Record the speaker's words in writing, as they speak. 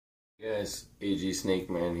Hey guys, AG Snake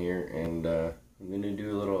Man here, and I'm going to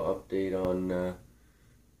do a little update on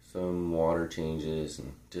some water changes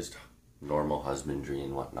and just normal husbandry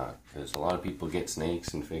and whatnot, because a lot of people get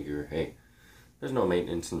snakes and figure, hey, there's no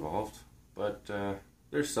maintenance involved, but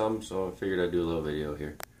there's some, so I figured I'd do a little video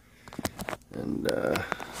here. And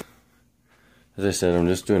as I said, I'm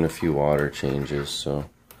just doing a few water changes, so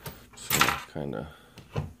kind of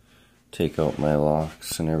take out my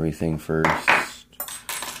locks and everything first.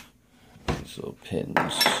 These little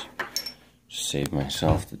pins, just save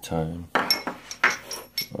myself the time.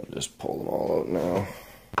 I'll just pull them all out now.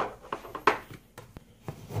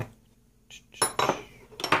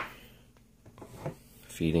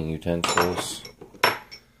 Feeding utensils.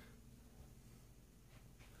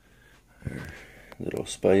 Our little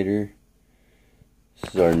spider.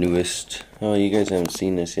 This is our newest. Oh, you guys haven't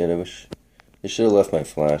seen this yet. I should have left my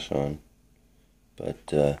flash on. But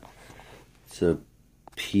it's a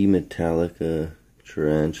P. metallica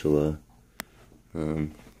tarantula.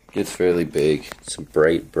 Gets fairly big. It's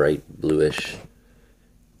bright bluish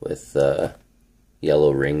with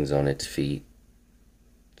yellow rings on its feet.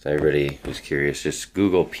 So everybody who's curious, just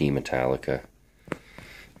Google P. metallica.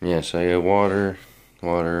 Yeah, so I got water,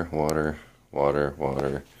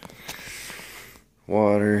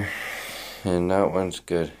 and that one's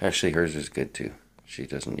good. Actually, hers is good too. She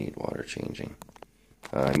doesn't need water changing.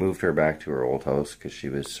 I moved her back to her old house because she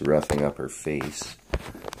was roughing up her face.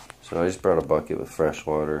 So I just brought a bucket with fresh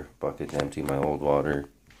water, bucket to empty my old water.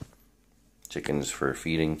 Chickens for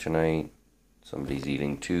feeding tonight. Somebody's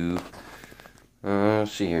eating too.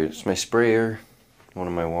 Let's see here, it's my sprayer, one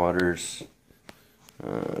of my waters.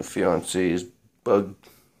 Fiance's bug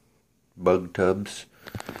tubs.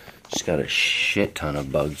 She's got a shit ton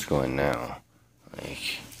of bugs going now.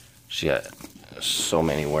 Like, she got so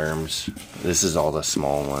many worms. This is all the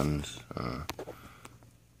small ones. Kind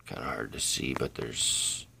of hard to see, but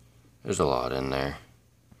there's a lot in there.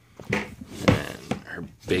 And her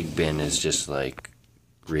big bin is just like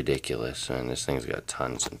ridiculous, and this thing's got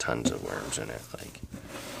tons and tons of worms in it. Like,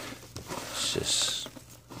 it's just.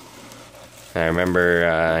 I remember,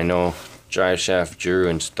 I know Drive Shaft Drew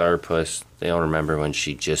and Starpuss, they all remember when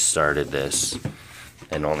she just started this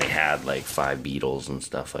and only had like 5 beetles and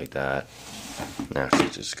stuff like that. Now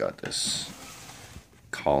she's just got this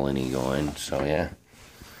colony going, so yeah.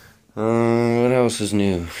 What else is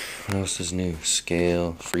new?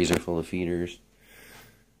 Scale, freezer full of feeders.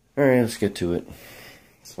 Alright, let's get to it.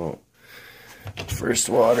 So, first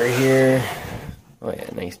water here. Oh yeah,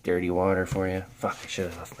 nice dirty water for you. Fuck, I should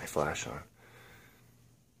have left my flash on.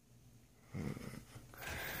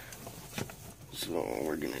 So what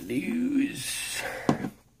we're gonna do is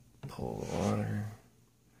pull the water,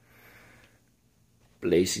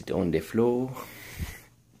 place it on the floor.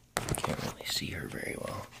 Can't really see her very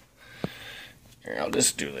well. Here, I'll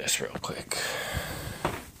just do this real quick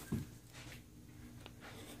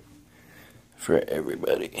for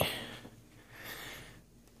everybody.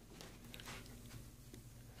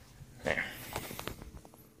 There.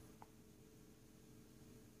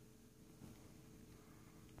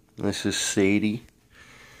 This is Sadie.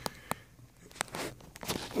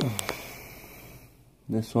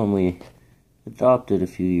 This one we adopted a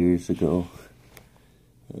few years ago.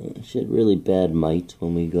 She had really bad mites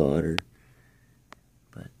when we got her.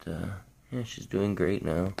 But, yeah, she's doing great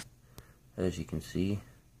now, as you can see.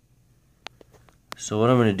 So what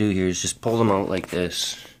I'm going to do here is just pull them out like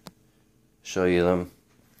this, show you them,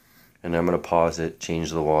 and I'm going to pause it,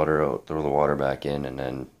 change the water out, throw the water back in, and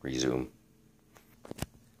then resume.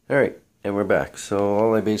 Alright, and we're back. So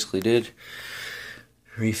all I basically did,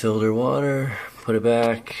 refilled her water, put it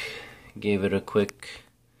back, gave it a quick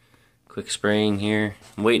spraying here.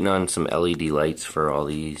 I'm waiting on some LED lights for all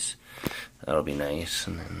these. That'll be nice.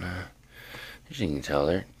 And then, as you can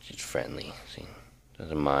tell, she's friendly. See,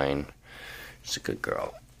 doesn't mind. She's a good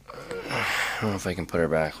girl. I don't know if I can put her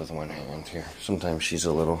back with one hand here. Sometimes she's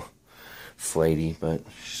a little flighty, but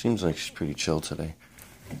she seems like she's pretty chill today.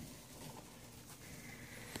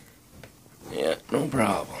 Yeah, no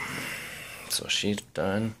problem. So she's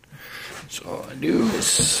done. So all I do is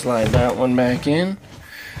slide that one back in,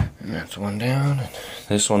 and that's one down. And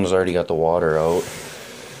this one's already got the water out.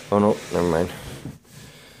 Oh no, never mind.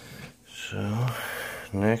 So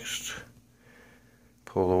next,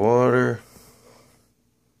 pull the water,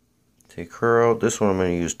 take her out. This one I'm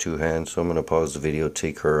going to use 2 hands, so I'm going to pause the video,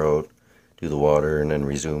 take her out, do the water, and then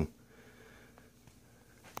resume.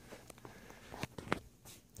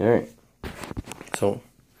 Alright. So,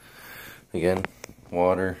 again,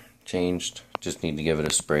 water changed. Just need to give it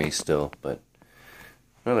a spray still, but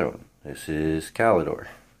another one. This is Calidor.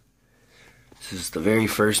 This is the very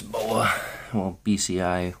first boa, well,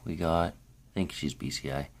 BCI we got. I think she's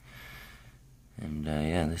BCI. And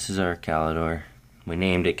yeah, this is our Calidor. We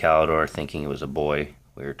named it Calidor thinking it was a boy.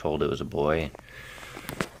 We were told it was a boy.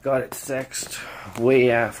 Got it sexed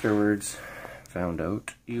way afterwards. Found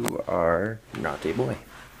out you are not a boy.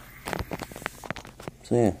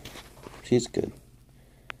 So yeah, she's good.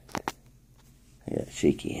 I got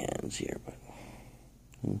shaky hands here,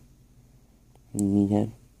 but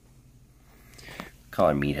meathead. Call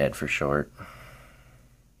her meathead for short.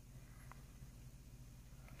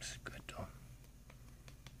 It's good though.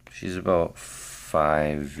 She's about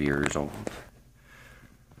 5 years old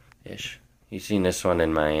ish. You seen this one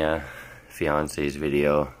in my fiance's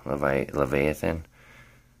video, Leviathan.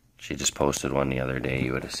 She just posted one the other day.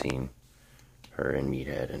 You would have seen her and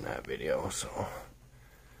Meathead in that video. So,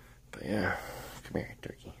 but yeah, come here,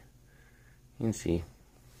 turkey. You can see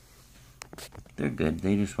they're good.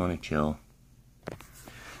 They just want to chill,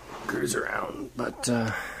 cruise around. But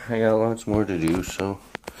I got lots more to do, so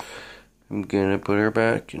I'm gonna put her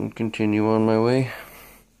back and continue on my way.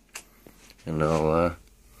 And I'll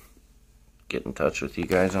get in touch with you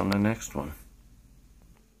guys on the next one.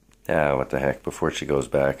 Yeah, what the heck, before she goes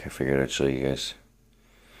back, I figured I'd show you guys,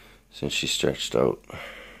 since she's stretched out.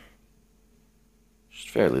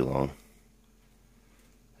 She's fairly long,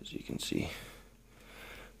 as you can see.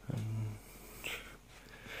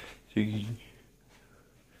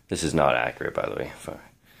 This is not accurate, by the way. 5,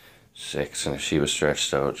 6, and if she was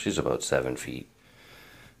stretched out, she's about 7 feet.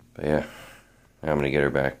 But yeah, I'm gonna get her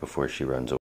back before she runs away.